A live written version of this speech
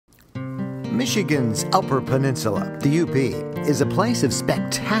Michigan's Upper Peninsula, the UP, is a place of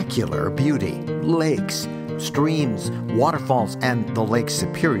spectacular beauty. Lakes, streams, waterfalls, and the lake's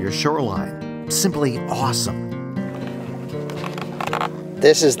superior shoreline. Simply awesome.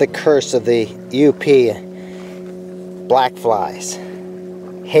 This is the curse of the UP black flies.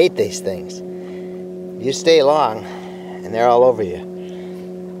 Hate these things. You stay long and they're all over you.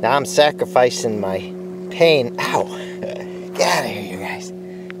 Now I'm sacrificing my pain. Ow! Get out of here, you guys.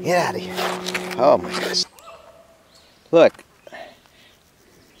 Get out of here. Oh my gosh. Look.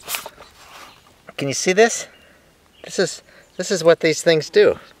 Can you see this? This is what these things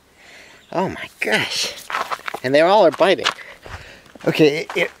do. Oh my gosh. And they all are biting. Okay,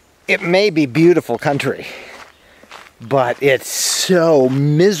 it may be beautiful country, but it's so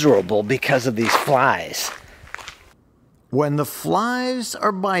miserable because of these flies. When the flies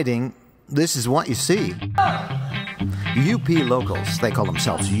are biting, this is what you see. UP locals, they call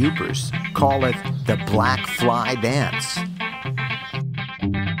themselves Upers, call it the black fly dance.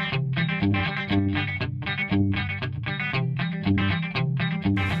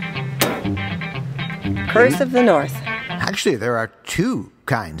 Curse of the North. Actually, there are two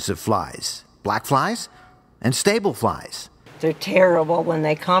kinds of flies, black flies and stable flies. They're terrible. When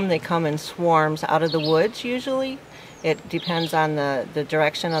they come in swarms out of the woods usually. It depends on the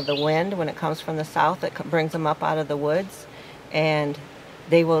direction of the wind. When it comes from the south, it brings them up out of the woods, and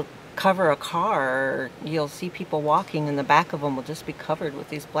they will cover a car. You'll see people walking, and the back of them will just be covered with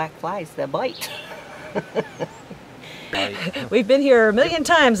these black flies that bite. We've been here a million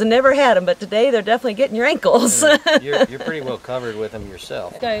times and never had them, but today they're definitely getting your ankles. You're pretty well covered with them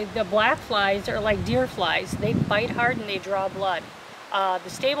yourself. The black flies are like deer flies. They bite hard and they draw blood. The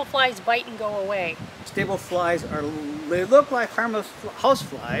stable flies bite and go away. Stable flies they look like harmless house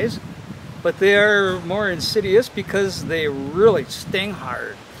flies, but they are more insidious because they really sting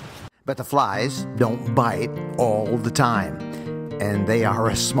hard. But the flies don't bite all the time, and they are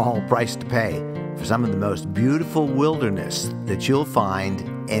a small price to pay for some of the most beautiful wilderness that you'll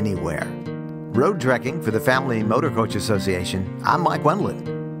find anywhere. Road trekking for the Family Motor Coach Association, I'm Mike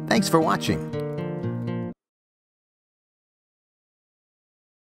Wendland. Thanks for watching.